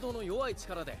ほどほどの弱い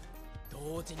力で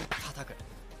同時に叩く。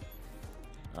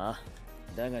ああ、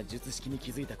だが術式に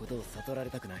気づいたことを悟られ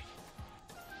たくない。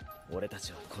俺た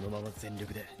ちはこのまま全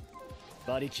力で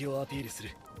馬力をアピールする。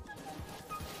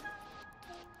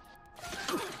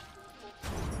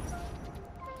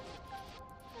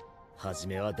はじ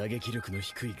めは打撃力の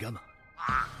低いガマ。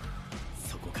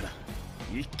そこから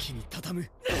一気に畳む。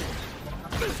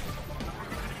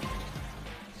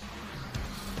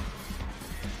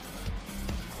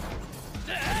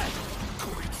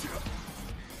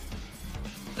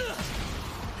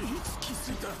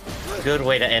Good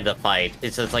way to end a fight.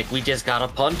 It's just like we just gotta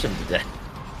punch him to death.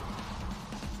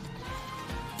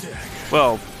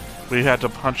 Well, we had to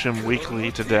punch him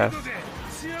weakly to death.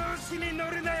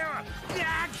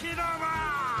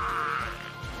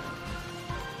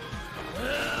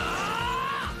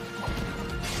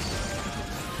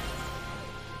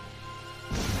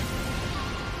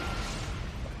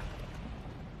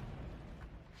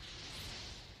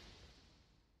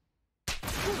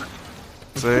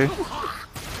 See?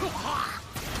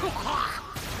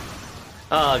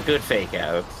 Oh, good fake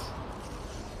outs.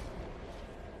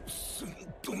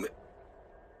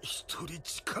 一人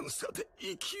時間差で勢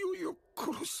いを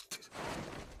殺して。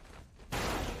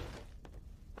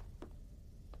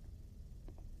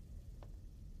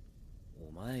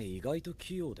お前意外と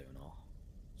器用だよな。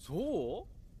そ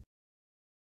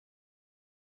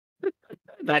う？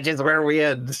 That's just where we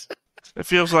end. It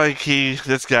feels like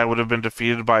this guy would have been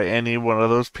defeated by any one of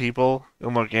those people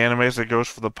in like animes that goes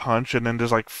for the punch and then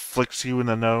just like flicks you in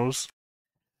the nose.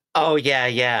 Oh yeah,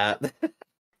 yeah.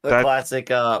 The classic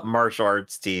martial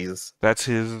arts tease. That's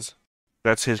his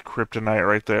kryptonite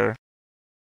right there.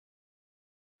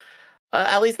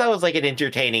 At least that was like an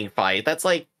entertaining fight. That's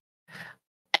like,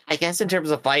 I guess in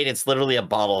terms of fight, it's literally a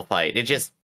bottle fight. It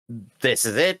just, this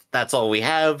is it. That's all we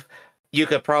have. You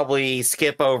could probably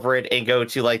skip over it and go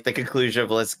to like the conclusion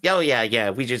of let's. Oh yeah,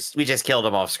 we just killed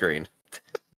him off screen.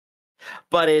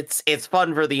 But it's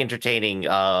fun for the entertaining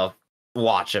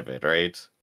watch of it, right?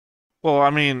 Well, I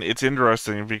mean, it's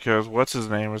interesting because what's his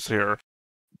name is here.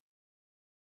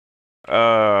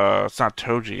 It's not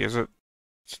Toji, is it?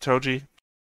 It's Toji?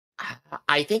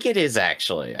 I think it is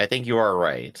actually. I think you are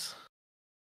right.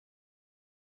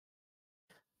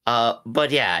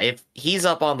 But yeah, if he's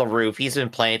up on the roof, he's been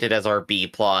planted as our B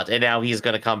plot, and now he's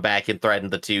gonna come back and threaten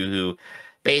the two who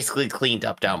basically cleaned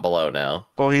up down below now.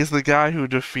 Well, he's the guy who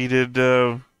defeated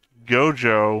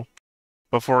Gojo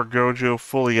before Gojo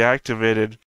fully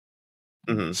activated.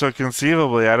 Mm-hmm. So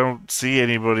conceivably, I don't see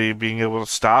anybody being able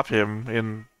to stop him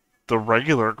in the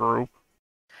regular group.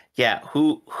 Yeah,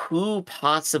 who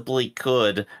possibly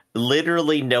could?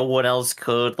 Literally no one else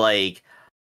could, like...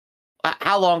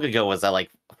 How long ago was that? Like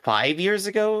 5 years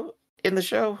ago in the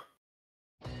show?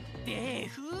 で、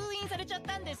封印されちゃっ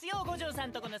たんですよ、五条さ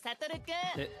んとこのサトルくん。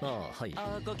はい。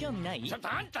ご興味ない？ちょっ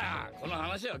とあんた、この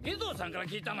話はゲゾウさんから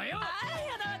聞いたのよ。や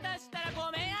だ、出したら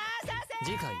ごめんなさせ。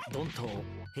次回、ドンと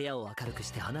部屋を明るく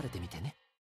して離れてみてね。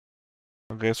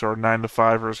Okay, so our 9 to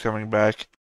 5er is coming back.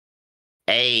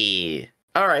 Hey!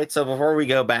 Alright, so before we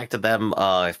go back to them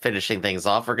finishing things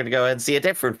off, we're gonna go ahead and see a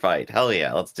different fight. Hell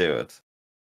yeah, let's do it.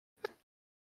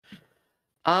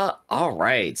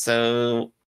 Alright,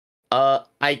 so...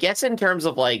 I guess in terms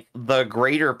of, like, the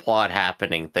greater plot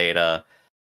happening, Theta,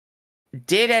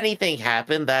 did anything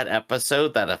happen that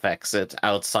episode that affects it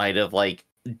outside of, like,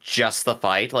 just the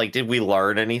fight? Like, did we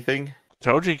learn anything?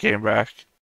 Toji came back.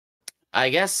 I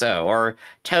guess so. Or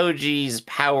Toji's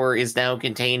power is now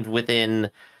contained within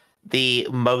the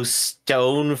most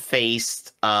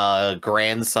stone-faced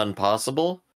grandson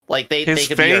possible. Like, His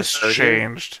face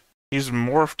changed. He's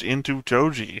morphed into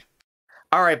Toji.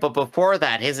 All right, but before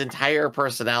that, his entire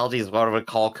personality is what I would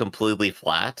call completely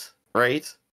flat, right?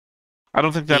 I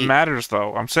don't think that matters,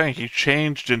 though. I'm saying he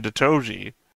changed into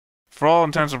Toji. For all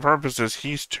intents and purposes,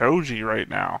 he's Toji right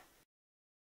now.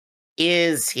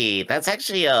 Is he? That's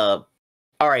actually a...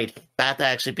 All right, that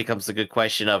actually becomes a good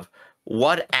question of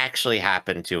what actually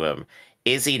happened to him.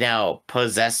 Is he now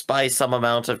possessed by some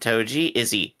amount of Toji?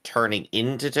 Is he turning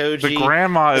into Toji? The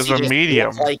grandma is a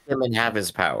medium. Like him and have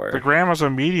his power. The grandma's a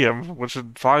medium, which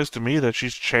implies to me that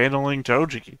she's channeling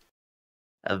Toji.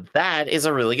 That is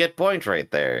a really good point right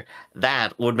there.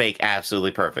 That would make absolutely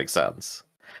perfect sense.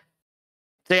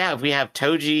 So yeah, if we have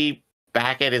Toji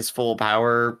back at his full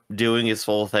power, doing his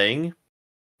full thing,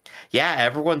 Yeah,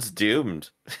 everyone's doomed.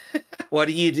 What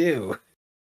do you do?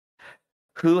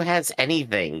 Who has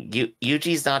anything?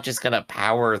 Yuji's not just gonna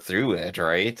power through it,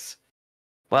 right?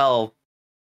 Well,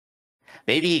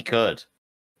 maybe he could.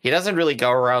 He doesn't really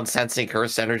go around sensing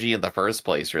cursed energy in the first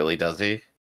place, really, does he?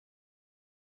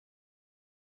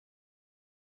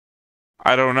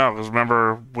 I don't know, because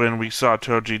remember when we saw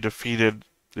Toji defeated,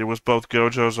 it was both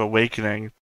Gojo's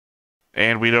awakening,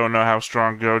 and we don't know how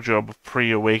strong Gojo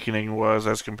pre-awakening was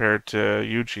as compared to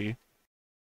Yuji.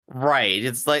 Right,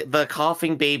 it's like the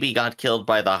coughing baby got killed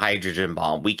by the hydrogen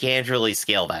bomb. We can't really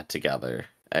scale that together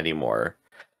anymore.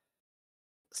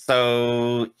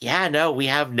 So, yeah, no, we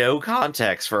have no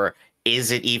context for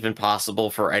is it even possible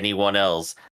for anyone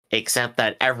else, except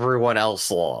that everyone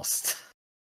else lost.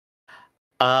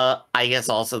 I guess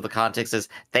also the context is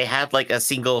they had like a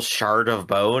single shard of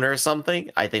bone or something.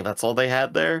 I think that's all they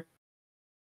had there.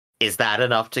 Is that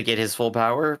enough to get his full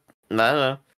power?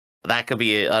 No. That could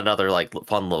be another like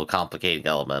fun little complicating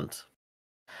element.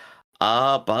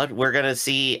 But we're gonna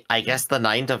see, I guess, the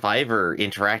 9 to 5er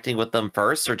interacting with them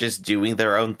first or just doing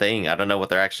their own thing. I don't know what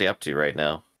they're actually up to right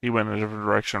now. He went in a different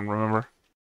direction, remember?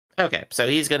 Okay, so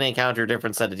he's gonna encounter a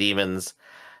different set of demons.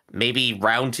 Maybe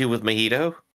round 2 with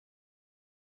Mojito?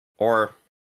 Or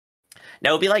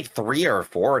no, it'd be like 3 or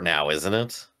 4 now, isn't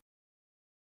it?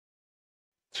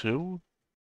 2?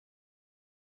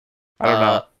 I don't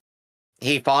know.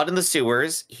 He fought in the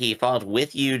sewers. He fought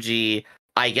with Yuji.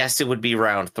 I guess it would be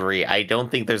round 3. I don't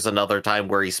think there's another time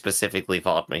where he specifically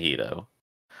fought Mojito.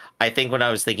 I think when I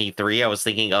was thinking 3, I was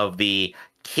thinking of the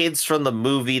kids from the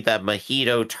movie that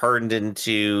Mojito turned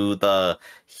into the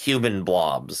human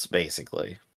blobs,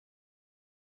 basically.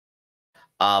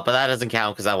 But that doesn't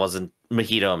count because that wasn't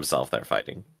Mojito himself they're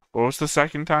fighting. What was the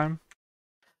second time?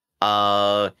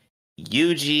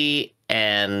 Yuji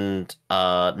and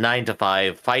 9 to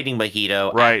 5 fighting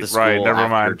Mojito at the school. Right, never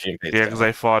mind. Junpei's Yeah, because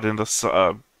they fought in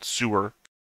the sewer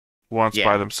once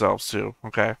by themselves too.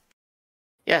 Okay.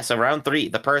 Yeah, so round 3,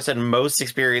 the person most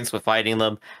experienced with fighting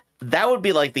them, that would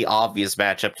be like the obvious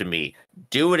matchup to me.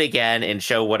 Do it again and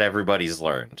show what everybody's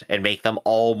learned and make them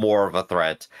all more of a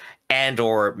threat, and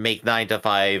or make 9 to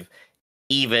 5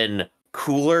 even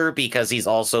cooler because he's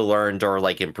also learned or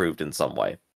like improved in some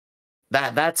way.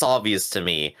 That's obvious to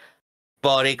me,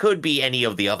 but it could be any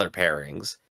of the other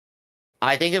pairings.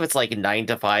 I think if it's like 9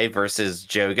 to 5 versus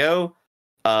Jogo,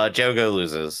 Jogo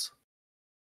loses.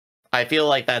 I feel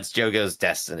like that's Jogo's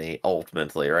destiny,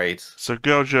 ultimately, right? So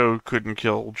Gojo couldn't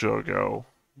kill Jogo,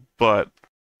 but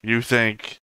you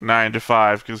think 9 to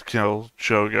 5 could kill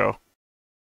Jogo?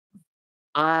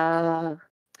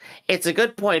 It's a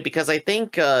good point because I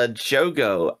think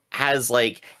Jogo has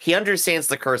like he understands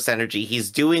the cursed energy.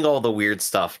 He's doing all the weird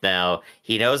stuff now.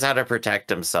 He knows how to protect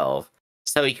himself,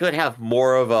 so he could have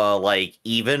more of a like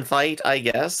even fight, I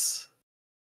guess.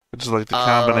 It's like the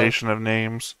combination of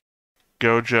names,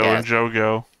 Gojo and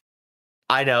Jogo.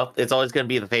 I know it's always going to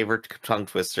be the favorite tongue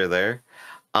twister there.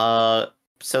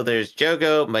 So there's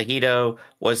Jogo, Mojito.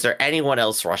 Was there anyone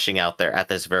else rushing out there at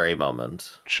this very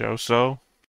moment? Choso.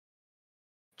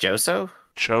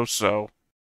 Choso?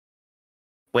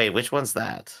 Wait, which one's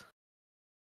that?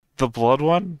 The blood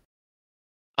one?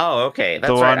 Oh, okay.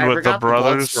 That's the right. one with the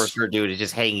brothers. The blood sorcerer dude is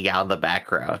just hanging out in the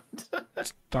background.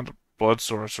 It's not a blood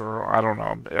sorcerer. I don't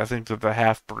know. I think that the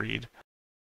half breed.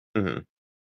 Mm-hmm.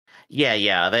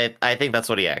 Yeah. I think that's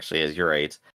what he actually is. You're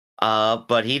right.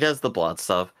 But he does the blood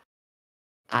stuff.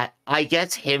 I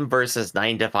guess him versus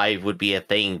 9 to 5 would be a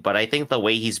thing, but I think the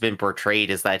way he's been portrayed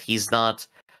is that he's not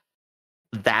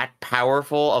that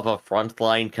powerful of a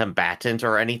frontline combatant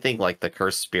or anything like the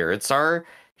cursed spirits are.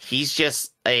 He's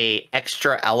just a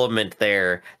extra element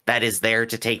there that is there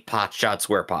to take pot shots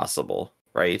where possible,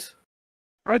 right?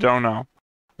 I don't know.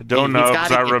 I don't know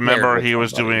because I remember he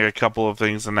was doing a couple of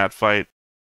things in that fight,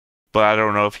 but I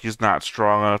don't know if he's not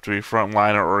strong enough to be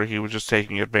frontliner or he was just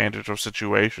taking advantage of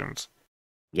situations.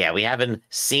 Yeah, we haven't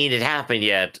seen it happen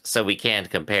yet, so we can't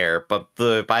compare. But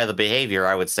by the behavior,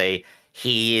 I would say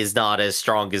he is not as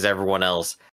strong as everyone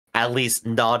else. At least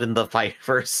not in the fight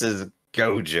versus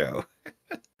Gojo.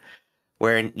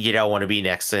 Where you don't want to be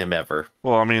next to him ever.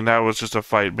 Well, I mean, that was just a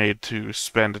fight made to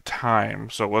spend time,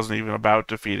 so it wasn't even about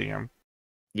defeating him.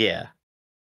 Yeah.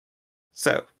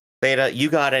 So, Theta, you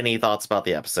got any thoughts about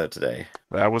the episode today?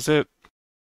 That was it.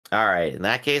 Alright, in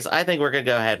that case, I think we're going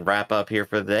to go ahead and wrap up here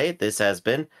for the day. This has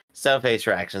been Face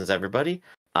Reactions, everybody.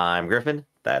 I'm Griffin,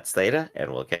 that's Theta,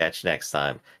 and we'll catch you next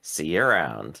time. See you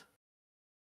around.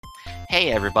 Hey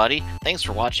everybody, thanks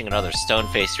for watching another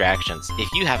Stone-Faced Reactions. If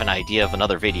you have an idea of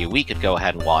another video we could go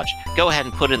ahead and watch, go ahead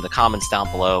and put it in the comments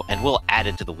down below and we'll add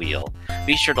it to the wheel.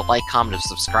 Be sure to like, comment, and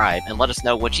subscribe, and let us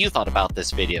know what you thought about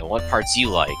this video, what parts you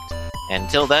liked. And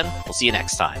until then, we'll see you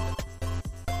next time.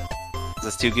 Is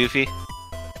this too goofy?